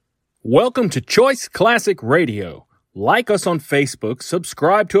Welcome to Choice Classic Radio. Like us on Facebook,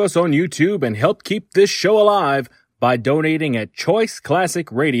 subscribe to us on YouTube, and help keep this show alive by donating at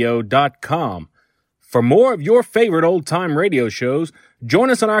choiceclassicradio.com. For more of your favorite old-time radio shows, join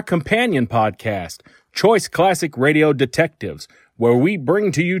us on our companion podcast, Choice Classic Radio Detectives, where we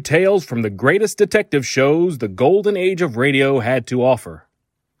bring to you tales from the greatest detective shows the golden age of radio had to offer.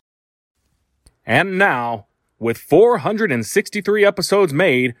 And now, with 463 episodes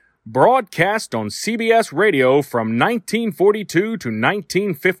made, broadcast on CBS Radio from 1942 to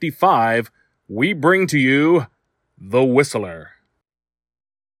 1955, we bring to you The Whistler.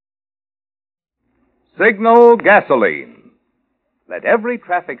 Signal gasoline. Let every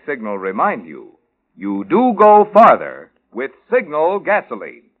traffic signal remind you, you do go farther with Signal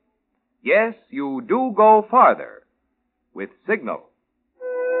gasoline. Yes, you do go farther with Signal.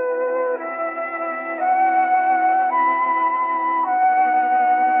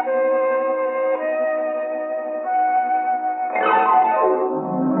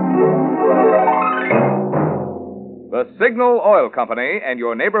 The Signal Oil Company and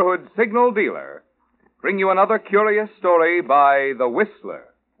your neighborhood Signal dealer bring you another curious story by The Whistler.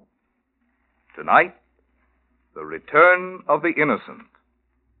 Tonight, The Return of the Innocent.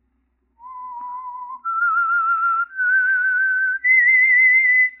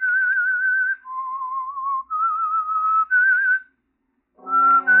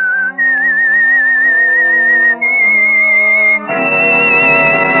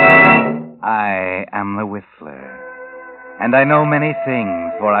 I am the Whistler, and I know many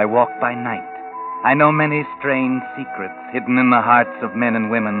things, for I walk by night. I know many strange secrets hidden in the hearts of men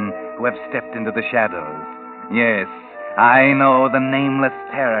and women who have stepped into the shadows. Yes, I know the nameless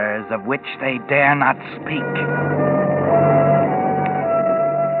terrors of which they dare not speak.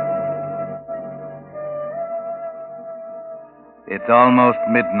 It's almost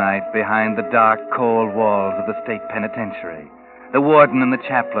midnight behind the dark, cold walls of the state penitentiary. The warden and the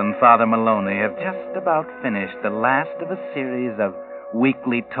chaplain, Father Maloney, have just about finished the last of a series of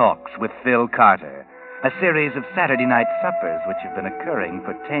weekly talks with Phil Carter, a series of Saturday night suppers which have been occurring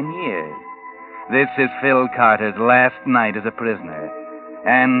for 10 years. This is Phil Carter's last night as a prisoner,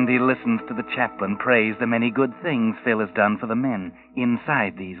 and he listens to the chaplain praise the many good things Phil has done for the men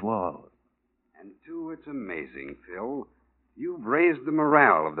inside these walls. And, too, it's amazing, Phil. You've raised the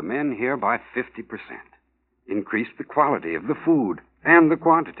morale of the men here by 50%. Increased the quality of the food and the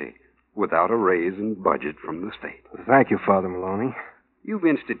quantity without a raise in budget from the state. Thank you, Father Maloney. You've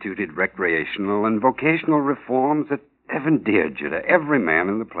instituted recreational and vocational reforms that have endeared you to every man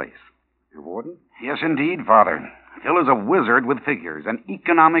in the place. Your warden? Yes, indeed, Father. Phil is a wizard with figures, an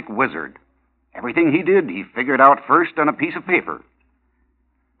economic wizard. Everything he did, he figured out first on a piece of paper.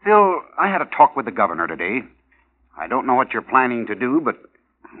 Phil, I had a talk with the governor today. I don't know what you're planning to do, but,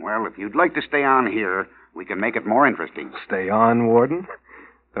 well, if you'd like to stay on here, we can make it more interesting. Stay on, Warden?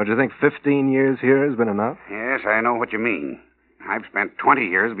 Don't you think 15 years here has been enough? Yes, I know what you mean. I've spent 20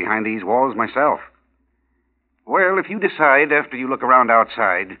 years behind these walls myself. Well, if you decide after you look around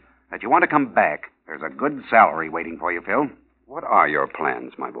outside that you want to come back, there's a good salary waiting for you, Phil. What are your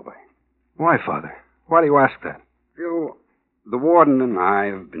plans, my boy? Why, Father? Why do you ask that? Phil, the warden and I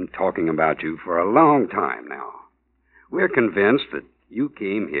have been talking about you for a long time now. We're convinced that you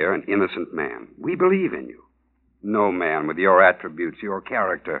came here an innocent man. We believe in you. No man with your attributes, your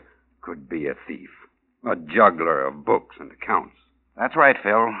character, could be a thief, a juggler of books and accounts. That's right,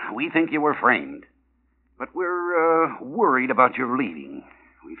 Phil. We think you were framed. But we're worried about your leaving.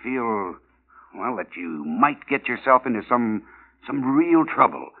 We feel, well, that you might get yourself into some real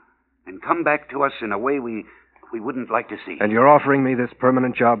trouble and come back to us in a way we wouldn't like to see. And you're offering me this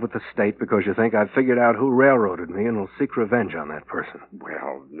permanent job with the state because you think I've figured out who railroaded me and will seek revenge on that person.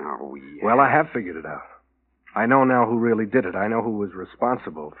 Well, now Well, I have figured it out. I know now who really did it. I know who was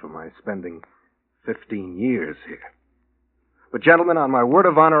responsible for my spending 15 years here. But, gentlemen, on my word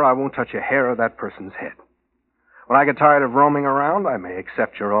of honor, I won't touch a hair of that person's head. When I get tired of roaming around, I may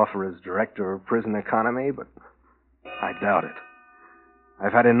accept your offer as director of prison economy, but I doubt it.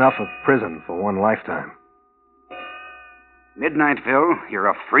 I've had enough of prison for one lifetime. Midnight, Phil. You're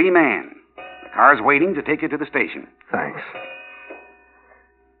a free man. The car's waiting to take you to the station. Thanks.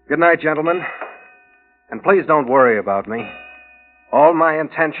 Good night, gentlemen. And please don't worry about me. All my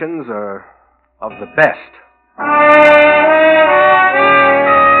intentions are of the best.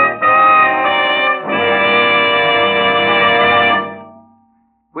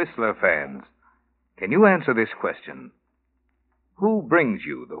 Whistler fans, can you answer this question? Who brings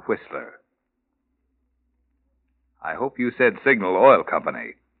you the Whistler? I hope you said Signal Oil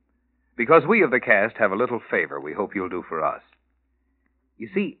Company, because we of the cast have a little favor we hope you'll do for us. You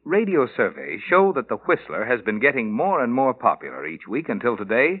see, radio surveys show that the Whistler has been getting more and more popular each week until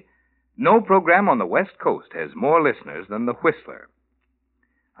today. No program on the West Coast has more listeners than the Whistler.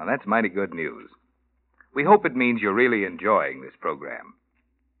 Now, that's mighty good news. We hope it means you're really enjoying this program.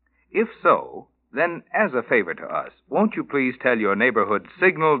 If so, then as a favor to us, won't you please tell your neighborhood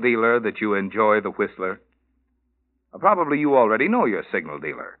signal dealer that you enjoy the Whistler? Probably you already know your signal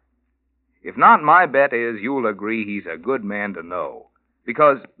dealer. If not, my bet is you'll agree he's a good man to know.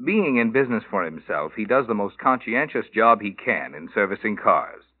 Because, being in business for himself, he does the most conscientious job he can in servicing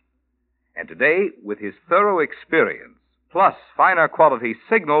cars. And today, with his thorough experience, plus finer quality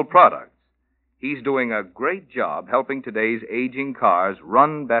signal products, he's doing a great job helping today's aging cars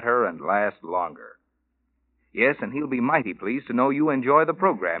run better and last longer. Yes, and he'll be mighty pleased to know you enjoy the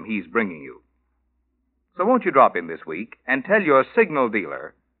program he's bringing you. So won't you drop in this week and tell your signal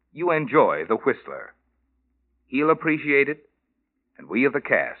dealer you enjoy the Whistler? He'll appreciate it, and we of the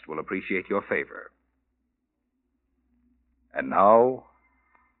cast will appreciate your favor. And now,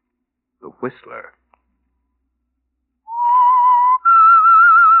 the Whistler.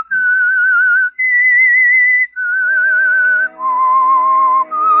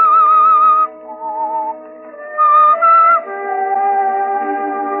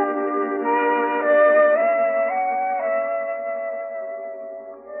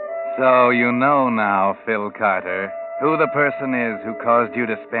 So you know now, Phil Carter, who the person is who caused you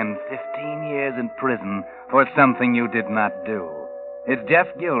to spend 15 years in prison for something you did not do. It's Jeff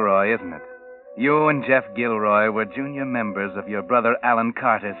Gilroy, isn't it? You and Jeff Gilroy were junior members of your brother Alan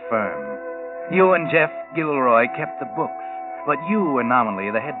Carter's firm. You and Jeff Gilroy kept the books, but you were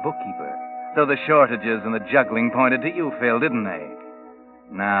nominally the head bookkeeper. So the shortages and the juggling pointed to you, Phil, didn't they?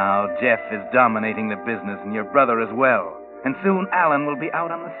 Now Jeff is dominating the business and your brother as well. And soon Alan will be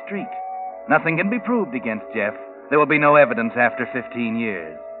out on the street. Nothing can be proved against Jeff. There will be no evidence after 15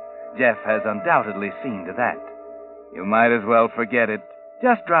 years. Jeff has undoubtedly seen to that. You might as well forget it.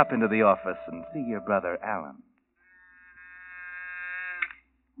 Just drop into the office and see your brother Alan.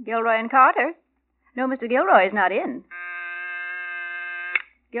 Gilroy and Carter? No, Mr. Gilroy is not in.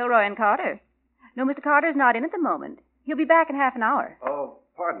 Gilroy and Carter? No, Mr. Carter's not in at the moment. He'll be back in half an hour. Oh,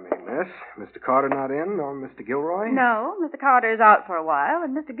 pardon me, miss. Mr. Carter not in, or Mr. Gilroy? No, Mr. Carter is out for a while,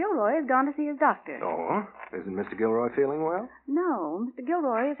 and Mr. Gilroy has gone to see his doctor. Oh? Isn't Mr. Gilroy feeling well? No, Mr.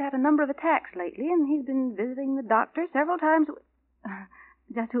 Gilroy has had a number of attacks lately, and he's been visiting the doctor several times.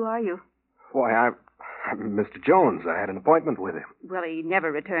 Just who are you? Why, I'm Mr. Jones. I had an appointment with him. Well, he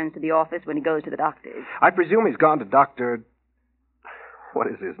never returns to the office when he goes to the doctor's. I presume he's gone to Dr. What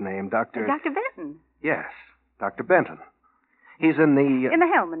is his name? Dr. Dr. Benton. Yes, Dr. Benton. He's in the... In the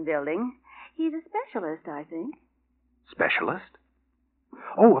Hellman building. He's a specialist, I think. Specialist?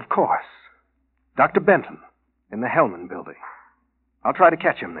 Oh, of course. Dr. Benton, in the Hellman building. I'll try to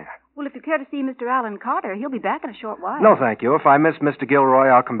catch him there. Well, if you care to see Mr. Alan Carter, he'll be back in a short while. No, thank you. If I miss Mr. Gilroy,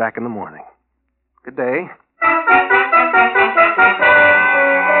 I'll come back in the morning. Good day.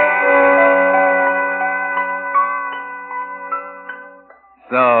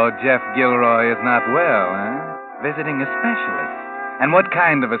 So Jeff Gilroy is not well, huh? Visiting a specialist. And what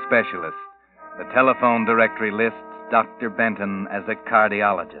kind of a specialist? The telephone directory lists Dr. Benton as a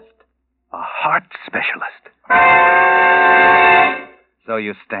cardiologist. A heart specialist. So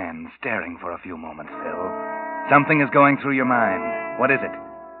you stand staring for a few moments, Phil. Something is going through your mind. What is it?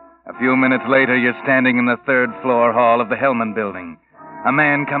 A few minutes later, you're standing in the third-floor hall of the Hellman building. A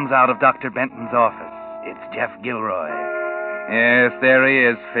man comes out of Dr. Benton's office. It's Jeff Gilroy. Yes, there he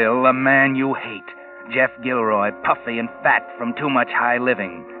is, Phil, a man you hate. Jeff Gilroy, puffy and fat from too much high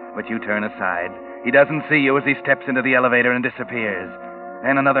living. But you turn aside. He doesn't see you as he steps into the elevator and disappears.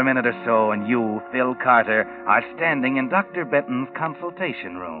 Then another minute or so, and you, Phil Carter, are standing in Dr. Benton's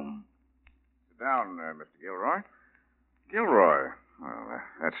consultation room. Sit down, Mr. Gilroy. Gilroy? Well,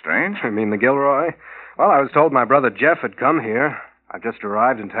 that's strange. You mean the Gilroy? Well, I was told my brother Jeff had come here. I've just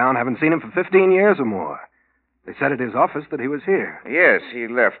arrived in town, haven't seen him for 15 years or more. They said at his office that he was here. Yes, he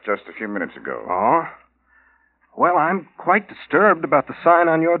left just a few minutes ago. Oh? Well, I'm quite disturbed about the sign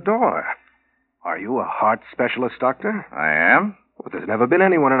on your door. Are you a heart specialist, Doctor? I am. Well, there's never been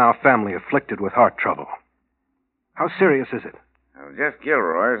anyone in our family afflicted with heart trouble. How serious is it? Well, Jeff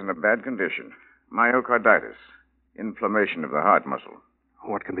Gilroy is in a bad condition. Myocarditis. Inflammation of the heart muscle.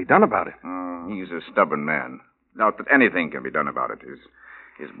 What can be done about it? He's a stubborn man. Doubt that anything can be done about it.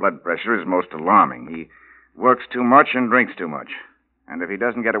 His blood pressure is most alarming. He works too much and drinks too much. And if he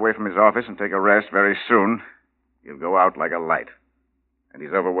doesn't get away from his office and take a rest very soon, he'll go out like a light. And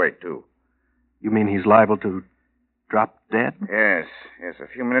he's overweight, too. You mean he's liable to drop dead? Yes.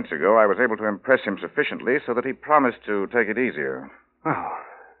 A few minutes ago, I was able to impress him sufficiently so that he promised to take it easier. Well,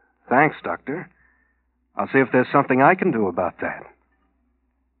 thanks, Doctor. I'll see if there's something I can do about that.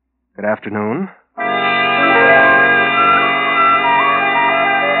 Good afternoon.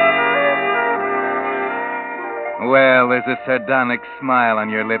 Well, there's a sardonic smile on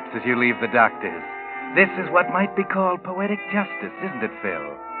your lips as you leave the doctor's. This is what might be called poetic justice, isn't it,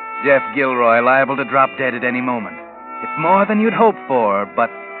 Phil? Jeff Gilroy liable to drop dead at any moment. It's more than you'd hoped for, but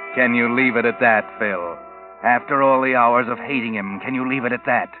can you leave it at that, Phil? After all the hours of hating him, can you leave it at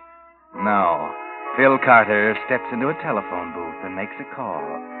that? No. Phil Carter steps into a telephone booth and makes a call.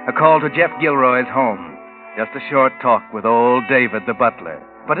 A call to Jeff Gilroy's home. Just a short talk with old David the butler.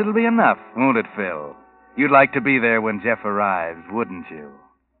 But it'll be enough, won't it, Phil? You'd like to be there when Jeff arrives, wouldn't you?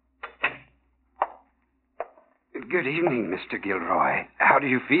 Good evening, Mr. Gilroy. How do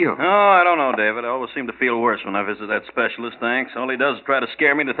you feel? Oh, I don't know, David. I always seem to feel worse when I visit that specialist, thanks. All he does is try to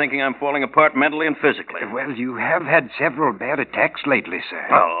scare me into thinking I'm falling apart mentally and physically. Well, you have had several bad attacks lately, sir.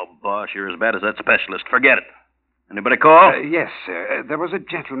 Oh, boss, you're as bad as that specialist. Forget it. Anybody call? Yes, sir. There was a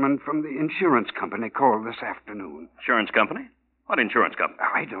gentleman from the insurance company called this afternoon. Insurance company? What insurance company?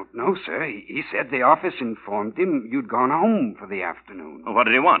 I don't know, sir. He said the office informed him you'd gone home for the afternoon. Well, what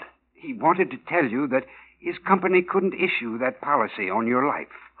did he want? He wanted to tell you that his company couldn't issue that policy on your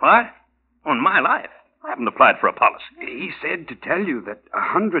life. What? On my life? I haven't applied for a policy. He said to tell you that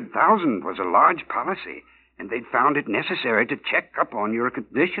 $100,000 was a large policy, and they'd found it necessary to check up on your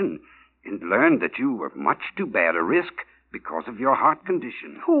condition and learned that you were much too bad a risk because of your heart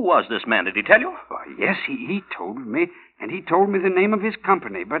condition. Who was this man? Did he tell you? Why, yes, he told me, and he told me the name of his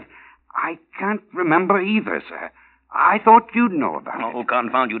company, but I can't remember either, sir. I thought you'd know about it. Oh,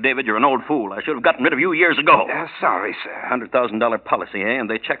 confound you, David. You're an old fool. I should have gotten rid of you years ago. Sorry, sir. $100,000 policy, eh? And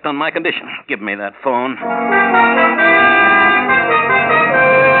they checked on my condition. Give me that phone.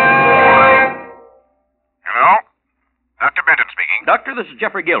 Hello? Dr. Benton speaking. Doctor, this is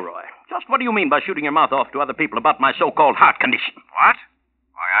Jeffrey Gilroy. Just what do you mean by shooting your mouth off to other people about my so-called heart condition? What?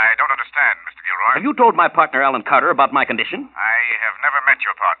 Why, I don't understand, Mr. Gilroy. Have you told my partner, Alan Carter, about my condition? I have never met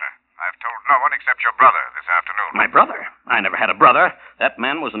your partner. I've told no one except your brother this afternoon. My brother? I never had a brother. That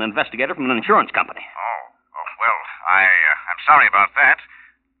man was an investigator from an insurance company. Oh, well, I'm sorry about that.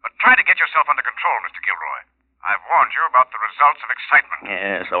 But try to get yourself under control, Mr. Gilroy. I've warned you about the results of excitement.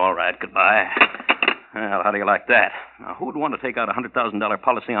 Yes, all right. Goodbye. Well, how do you like that? Now, who'd want to take out a $100,000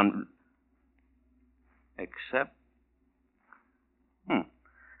 policy on... Except...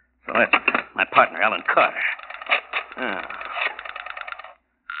 So that's my partner, Alan Carter.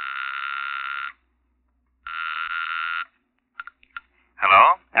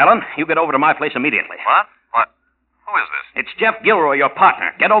 Hello? Alan, you get over to my place immediately. What? Who is this? It's Jeff Gilroy, your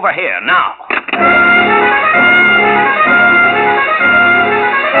partner. Get over here, now.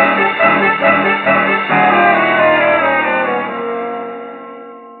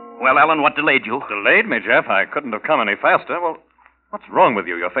 Well, Alan, what delayed you? Delayed me, Jeff? I couldn't have come any faster. Well, what's wrong with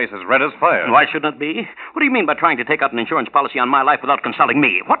you? Your face is red as fire. Why shouldn't it be? What do you mean by trying to take out an insurance policy on my life without consulting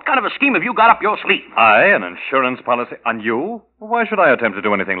me? What kind of a scheme have you got up your sleeve? An insurance policy on you? Why should I attempt to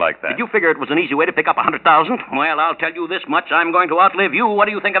do anything like that? Did you figure it was an easy way to pick up $100,000? Well, I'll tell you this much. I'm going to outlive you. What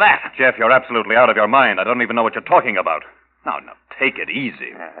do you think of that? Jeff, you're absolutely out of your mind. I don't even know what you're talking about. Now, take it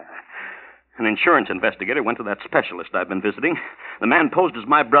easy. An insurance investigator went to that specialist I've been visiting. The man posed as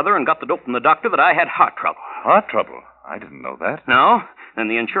my brother and got the dope from the doctor that I had heart trouble. Heart trouble? I didn't know that. No? Then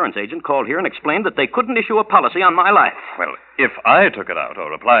the insurance agent called here and explained that they couldn't issue a policy on my life. Well, if I took it out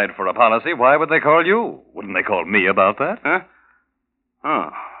or applied for a policy, why would they call you? Wouldn't they call me about that? Huh? Oh,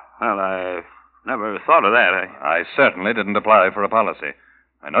 well, I never thought of that. I certainly didn't apply for a policy.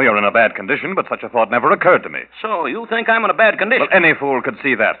 I know you're in a bad condition, but such a thought never occurred to me. So you think I'm in a bad condition? Well, any fool could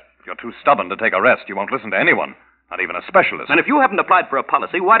see that. If you're too stubborn to take a rest, you won't listen to anyone, not even a specialist. And if you haven't applied for a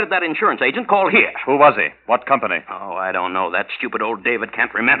policy, why did that insurance agent call here? Who was he? What company? Oh, I don't know. That stupid old David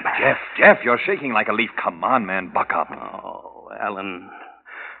can't remember. Jeff, you're shaking like a leaf. Come on, man, buck up. Oh, Alan,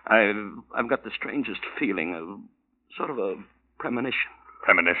 I've got the strangest feeling, sort of a premonition.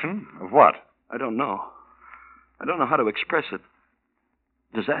 Premonition? Of what? I don't know. I don't know how to express it.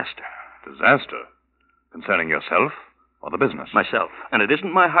 Disaster. Disaster? Concerning yourself or the business? Myself. And it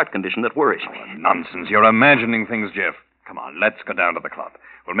isn't my heart condition that worries me. Oh, nonsense. You're imagining things, Jeff. Come on, let's go down to the club.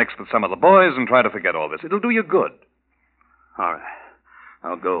 We'll mix with some of the boys and try to forget all this. It'll do you good. All right.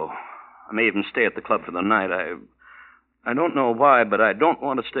 I'll go. I may even stay at the club for the night. I don't know why, but I don't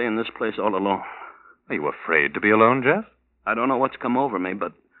want to stay in this place all alone. Are you afraid to be alone, Jeff? I don't know what's come over me,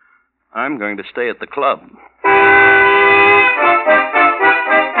 but I'm going to stay at the club.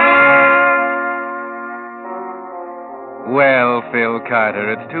 Well, Phil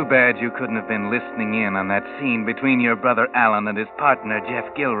Carter, it's too bad you couldn't have been listening in on that scene between your brother Alan and his partner,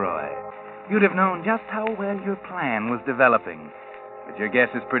 Jeff Gilroy. You'd have known just how well your plan was developing. But your guess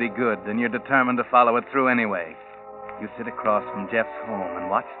is pretty good, and you're determined to follow it through anyway. You sit across from Jeff's home and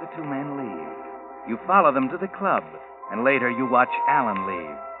watch the two men leave. You follow them to the club, and later you watch Alan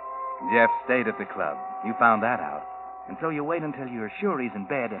leave. Jeff stayed at the club. You found that out. And so you wait until you're sure he's in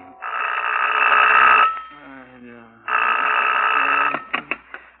bed and...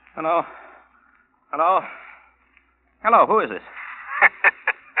 Hello? Hello? Hello, who is this?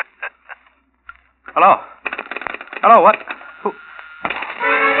 Hello? Hello, what? Who?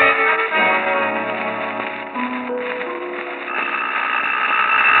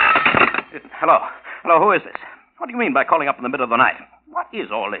 Hello? Hello, who is this? What do you mean by calling up in the middle of the night? What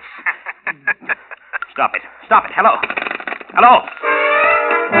is all this? Stop it. Stop it. Hello? Hello?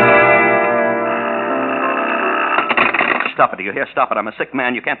 Stop it, do you hear? Stop it. I'm a sick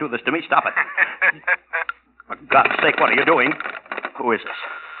man. You can't do this to me. Stop it. For God's sake, what are you doing? Who is this?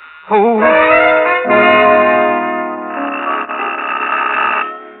 Who?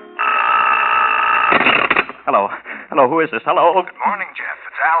 Hello. Hello, who is this? Hello? Good morning, Jeff.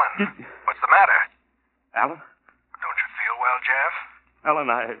 It's Alan. What's the matter? Alan? Don't you feel well, Jeff? Alan,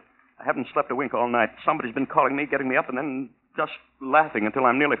 I haven't slept a wink all night. Somebody's been calling me, getting me up, and then just laughing until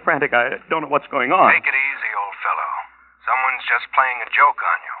I'm nearly frantic. I don't know what's going on. Take it easy, old fellow. Someone's just playing a joke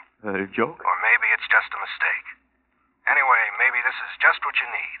on you. A joke? Or maybe it's just a mistake. Anyway, maybe this is just what you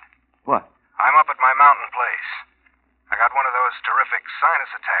need. What? I'm up at my mountain place. I got one of those terrific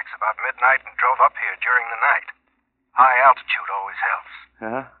sinus attacks about midnight and drove up here during the night. High altitude always helps.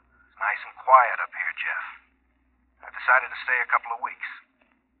 Yeah? It's nice and quiet up here, Jeff. I've decided to stay a couple of weeks.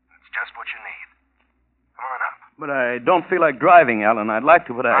 It's just what you need. Come on up. But I don't feel like driving, Alan. I'd like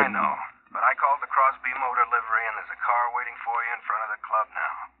to, but I know. But I called the Crosby Motor Livery, and there's a car waiting for you in front of the club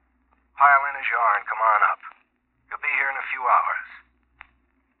now. Pile in as you are and come on up. You'll be here in a few hours.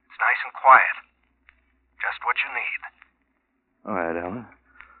 It's nice and quiet. Just what you need. All right, Alan.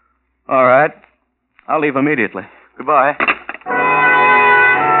 All right. I'll leave immediately. Goodbye.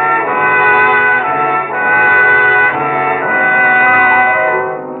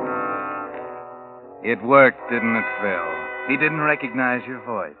 It worked, didn't it, Phil? He didn't recognize your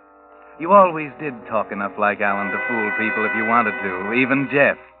voice. You always did talk enough like Alan to fool people if you wanted to, even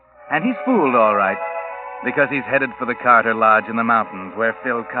Jeff. And he's fooled all right, because he's headed for the Carter Lodge in the mountains where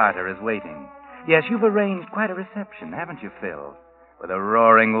Phil Carter is waiting. Yes, you've arranged quite a reception, haven't you, Phil? With a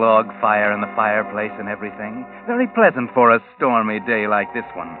roaring log fire in the fireplace and everything. Very pleasant for a stormy day like this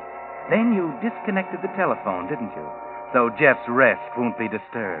one. Then you disconnected the telephone, didn't you? So Jeff's rest won't be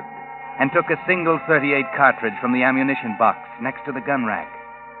disturbed. And took a single .38 cartridge from the ammunition box next to the gun rack.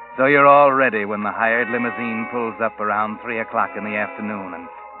 So you're all ready when the hired limousine pulls up around 3 o'clock in the afternoon and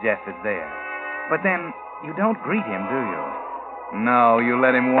Jeff is there. But then you don't greet him, do you? No, you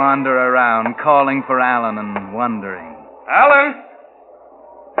let him wander around, calling for Alan and wondering. Alan!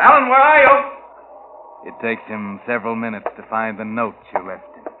 Alan, where are you? It takes him several minutes to find the note you left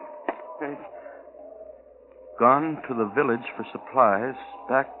him. Gone to the village for supplies.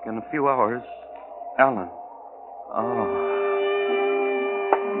 Back in a few hours. Alan. Oh.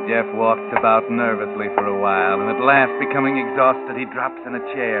 Jeff walks about nervously for a while, and at last, becoming exhausted, he drops in a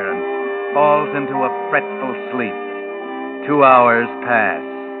chair and falls into a fretful sleep. 2 hours pass.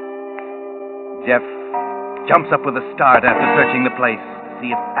 Jeff jumps up with a start after searching the place to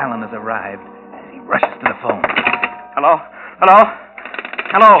see if Alan has arrived as he rushes to the phone. Hello? Hello?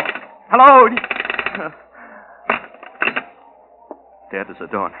 Hello? Hello? Dead as a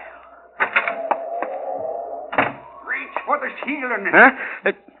doornail. Reach for the ceiling. Huh?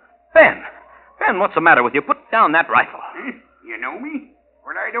 Ben, what's the matter with you? Put down that rifle. You know me?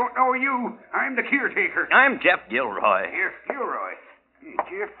 Well, I don't know you. I'm the caretaker. I'm Jeff Gilroy. Jeff Gilroy.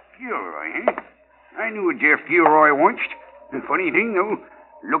 Jeff Gilroy, eh? I knew a Jeff Gilroy once. The funny thing, though,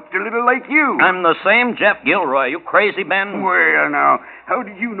 looked a little like you. I'm the same Jeff Gilroy. You crazy, Ben? Well, now, how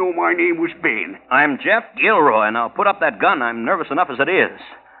did you know my name was Ben? I'm Jeff Gilroy. Now, put up that gun. I'm nervous enough as it is.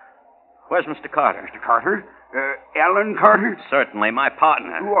 Where's Mr. Carter? Mr. Carter? Alan Carter? Certainly, my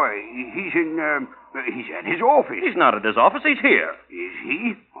partner. Why, he's at his office. He's not at his office. He's here. Is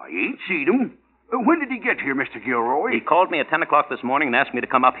he? I ain't seen him. When did he get here, Mr. Gilroy? He called me at 10 o'clock this morning and asked me to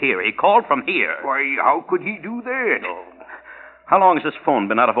come up here. He called from here. Why, how could he do that? Oh. How long has this phone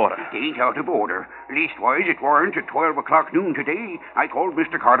been out of order? It ain't out of order. Leastwise, it weren't at 12 o'clock noon today. I called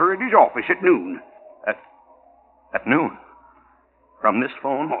Mr. Carter at his office at noon. At noon? From this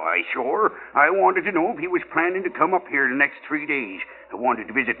phone? Why, sure. I wanted to know if he was planning to come up here the next 3 days. I wanted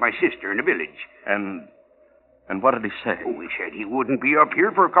to visit my sister in the village. And And what did he say? Oh, he said he wouldn't be up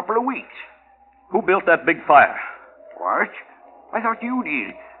here for a couple of weeks. Who built that big fire? What? I thought you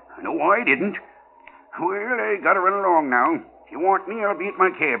did. No, I didn't. Well, I gotta run along now. If you want me, I'll be at my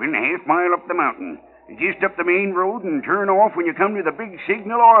cabin, half mile up the mountain. Just up the main road and turn off when you come to the big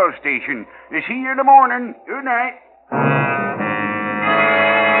Signal oil station. See you in the morning. Good night.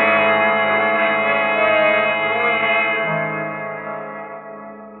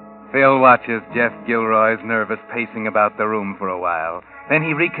 Phil watches Jeff Gilroy's nervous pacing about the room for a while. Then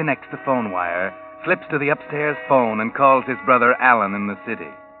he reconnects the phone wire, slips to the upstairs phone, and calls his brother Alan in the city.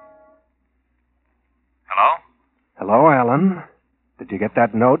 Hello? Hello, Alan. Did you get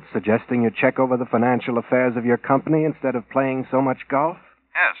that note suggesting you check over the financial affairs of your company instead of playing so much golf?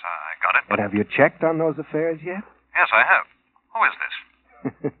 Yes, I got it. But have you checked on those affairs yet? Yes, I have. Who is this?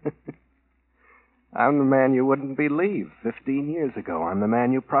 I'm the man you wouldn't believe. 15 years ago, I'm the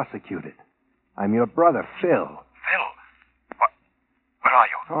man you prosecuted. I'm your brother, Phil. Phil? Where are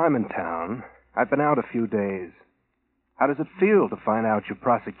you? Oh, I'm in town. I've been out a few days. How does it feel to find out you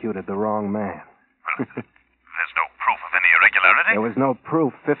prosecuted the wrong man? Well, there's no proof of any irregularity. There was no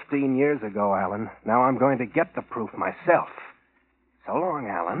proof 15 years ago, Alan. Now I'm going to get the proof myself. So long,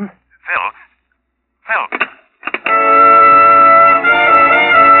 Alan. Phil!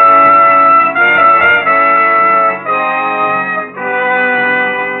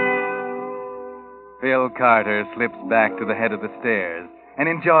 Phil Carter slips back to the head of the stairs and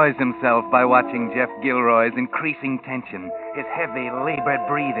enjoys himself by watching Jeff Gilroy's increasing tension, his heavy, labored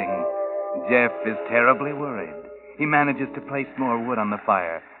breathing. Jeff is terribly worried. He manages to place more wood on the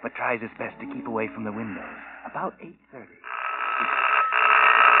fire, but tries his best to keep away from the windows. About 8:30.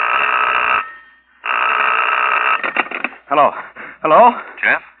 Hello? Hello?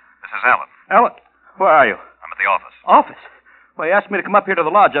 Jeff, this is Alan. Alan? Where are you? I'm at the office. Office? Well, you asked me to come up here to the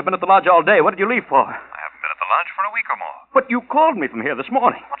lodge. I've been at the lodge all day. What did you leave for? I haven't been at the lodge for a week or more. But you called me from here this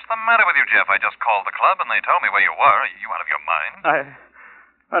morning. What's the matter with you, Jeff? I just called the club and they told me where you were. Are you out of your mind?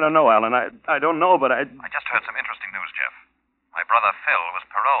 I don't know, Alan. I don't know, but I just heard some interesting news, Jeff. My brother Phil was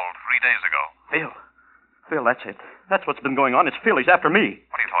paroled 3 days ago. Phil, that's it. That's what's been going on. It's Phil. He's after me.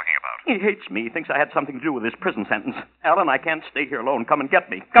 What are you talking about? He hates me. He thinks I had something to do with his prison sentence. Alan, I can't stay here alone. Come and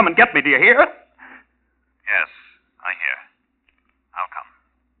get me. Come and get me. Do you hear? Yes, I hear. I'll come.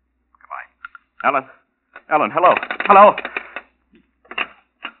 Goodbye. Alan, hello. Hello.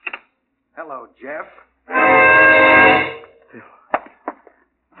 Hello, Jeff.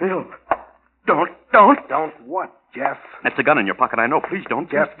 Phil. Don't. Don't what, Jeff? That's a gun in your pocket, I know. Please don't.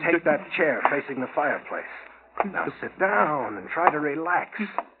 Jeff, take that chair facing the fireplace. Now sit down and try to relax.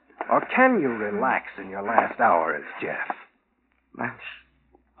 Or can you relax in your last hours, Jeff? Last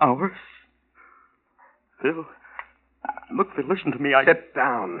hours? Phil. Look, Phil, listen to me. Sit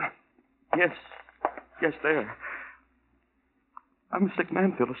down. Yes, there. I'm a sick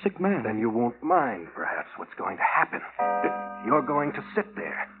man, Phil, a sick man. Then you won't mind, perhaps, what's going to happen. You're going to sit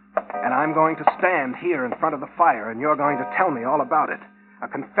there, and I'm going to stand here in front of the fire, and you're going to tell me all about it. A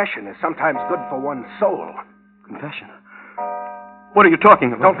confession is sometimes good for one's soul. Confession? What are you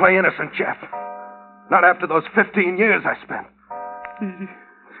talking about? Don't play innocent, Jeff. Not after those 15 years I spent.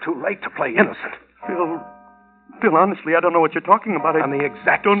 It's too late to play innocent. Phil, honestly, I don't know what you're talking about. On the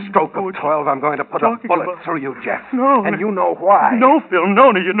exact stroke of 12, I'm going to put a bullet through you, Jeff. No. And you know why. No, Phil,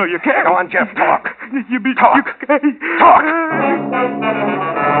 no, you can't. Go on, Jeff, talk. Talk. Talk.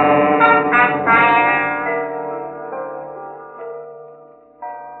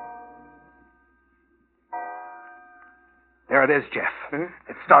 There it is, Jeff. Huh?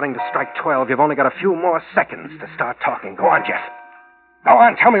 It's starting to strike 12. You've only got a few more seconds to start talking. Go on, Jeff. Go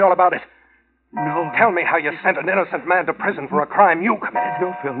on, tell me all about it. No. Tell me how you sent an innocent man to prison for a crime you committed.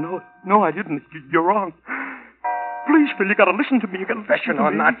 No, Phil, no, I didn't. You're wrong. Please, Phil, you gotta listen to me. You gotta Confession listen to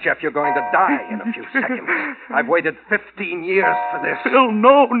or me. not, Jeff, you're going to die in a few seconds. I've waited 15 years for this. Phil,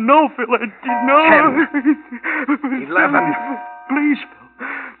 no, Phil, no. 10, 11. Please, Phil. Please.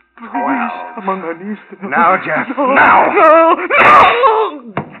 12. I'm on my knees, Phil. Now, Jeff, no, now.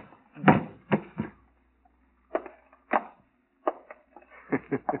 No.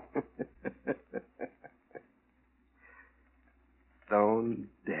 Stone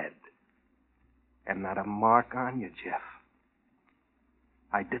dead. And not a mark on you, Jeff.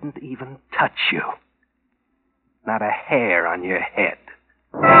 I didn't even touch you. Not a hair on your head.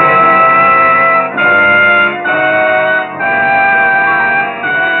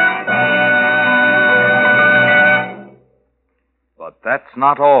 But that's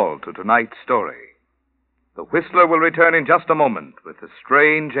not all to tonight's story. The Whistler will return in just a moment with the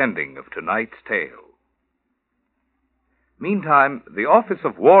strange ending of tonight's tale. Meantime, the Office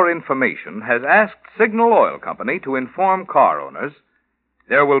of War Information has asked Signal Oil Company to inform car owners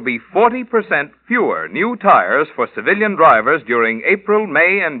there will be 40% fewer new tires for civilian drivers during April,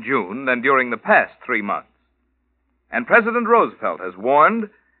 May, and June than during the past 3 months. And President Roosevelt has warned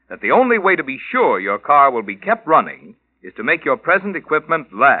that the only way to be sure your car will be kept running is to make your present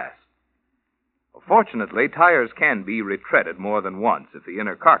equipment last. Fortunately, tires can be retreaded more than once if the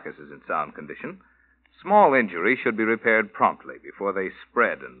inner carcass is in sound condition. Small injuries should be repaired promptly before they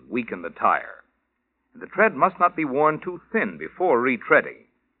spread and weaken the tire. The tread must not be worn too thin before retreading.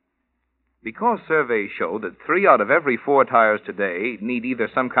 Because surveys show that 3 out of every 4 tires today need either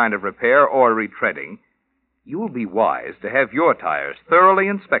some kind of repair or retreading, you will be wise to have your tires thoroughly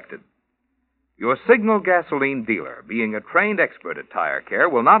inspected. Your Signal gasoline dealer, being a trained expert at tire care,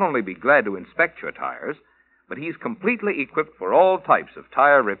 will not only be glad to inspect your tires, but he's completely equipped for all types of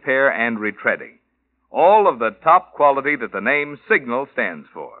tire repair and retreading. All of the top quality that the name Signal stands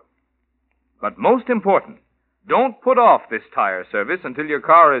for. But most important, don't put off this tire service until your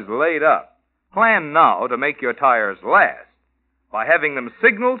car is laid up. Plan now to make your tires last by having them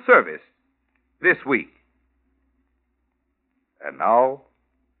Signal serviced this week. And now,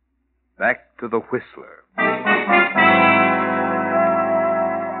 back to the Whistler.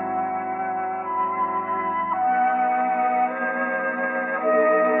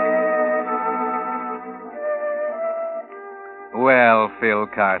 Well, Phil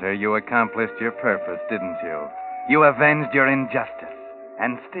Carter, you accomplished your purpose, didn't you? You avenged your injustice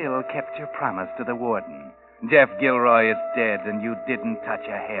and still kept your promise to the warden. Jeff Gilroy is dead, and you didn't touch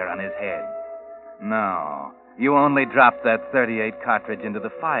a hair on his head. No, you only dropped that .38 cartridge into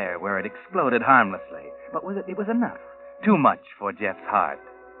the fire where it exploded harmlessly. But it was enough. Too much for Jeff's heart.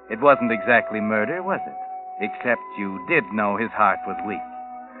 It wasn't exactly murder, was it? Except you did know his heart was weak.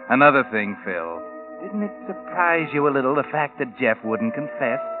 Another thing, Phil. Didn't it surprise you a little, the fact that Jeff wouldn't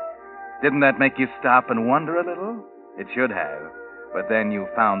confess? Didn't that make you stop and wonder a little? It should have. But then you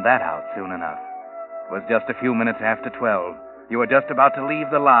found that out soon enough. It was just a few minutes after 12. You were just about to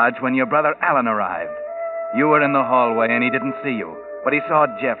leave the lodge when your brother Alan arrived. You were in the hallway and he didn't see you, but he saw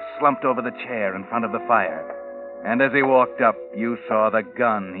Jeff slumped over the chair in front of the fire. And as he walked up, you saw the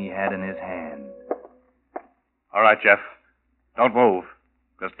gun he had in his hand. All right, Jeff. Don't move.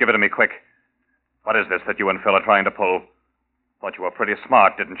 Just give it to me quick. What is this that you and Phil are trying to pull? Thought you were pretty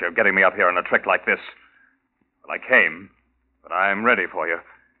smart, didn't you, getting me up here on a trick like this? Well, I came, but I'm ready for you.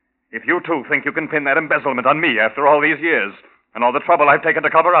 If you two think you can pin that embezzlement on me after all these years and all the trouble I've taken to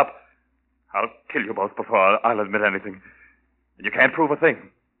cover up, I'll kill you both before I'll admit anything. And you can't prove a thing.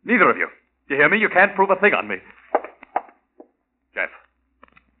 Neither of you. You hear me? You can't prove a thing on me. Jeff.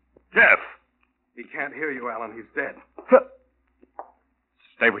 Jeff! He can't hear you, Alan. He's dead.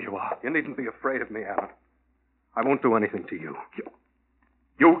 Stay where you are. You needn't be afraid of me, Alan. I won't do anything to you.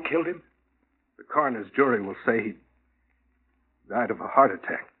 You killed him? The coroner's jury will say he died of a heart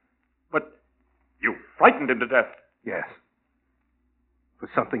attack. But you frightened him to death. Yes. For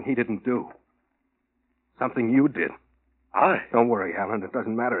something he didn't do. Something you did. I? Don't worry, Alan. It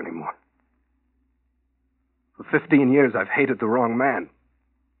doesn't matter anymore. For 15 years, I've hated the wrong man.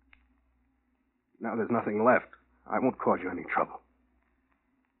 Now there's nothing left. I won't cause you any trouble.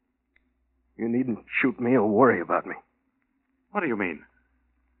 You needn't shoot me or worry about me. What do you mean?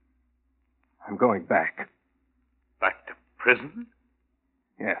 I'm going back. Back to prison?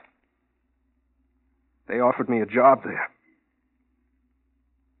 Yes. They offered me a job there.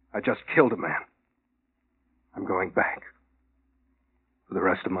 I just killed a man. I'm going back. For the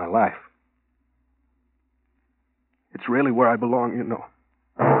rest of my life. It's really where I belong, you know.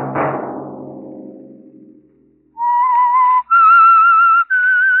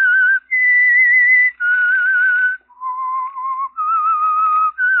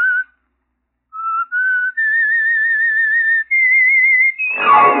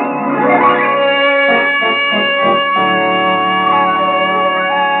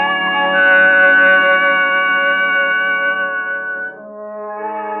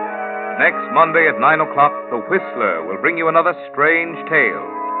 Next Monday at 9 o'clock, The Whistler will bring you another strange tale.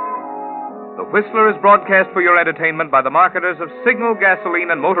 The Whistler is broadcast for your entertainment by the marketers of Signal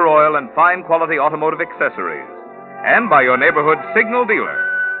gasoline and motor oil and fine quality automotive accessories, and by your neighborhood Signal dealer.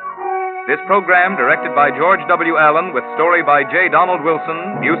 This program, directed by George W. Allen with story by J. Donald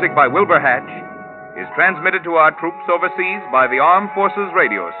Wilson, music by Wilbur Hatch, is transmitted to our troops overseas by the Armed Forces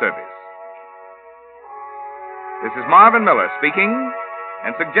Radio Service. This is Marvin Miller speaking,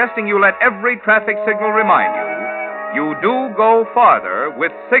 and suggesting you let every traffic signal remind you do go farther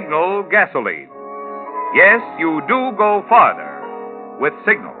with Signal gasoline. Yes, you do go farther with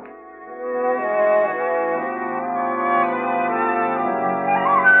Signal.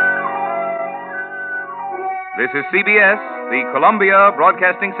 This is CBS, the Columbia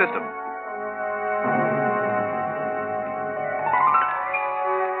Broadcasting System.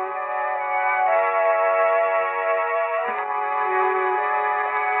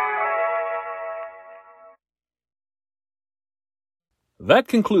 That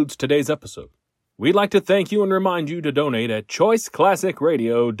concludes today's episode. We'd like to thank you and remind you to donate at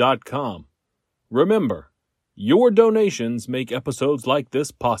choiceclassicradio.com. Remember, your donations make episodes like this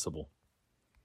possible.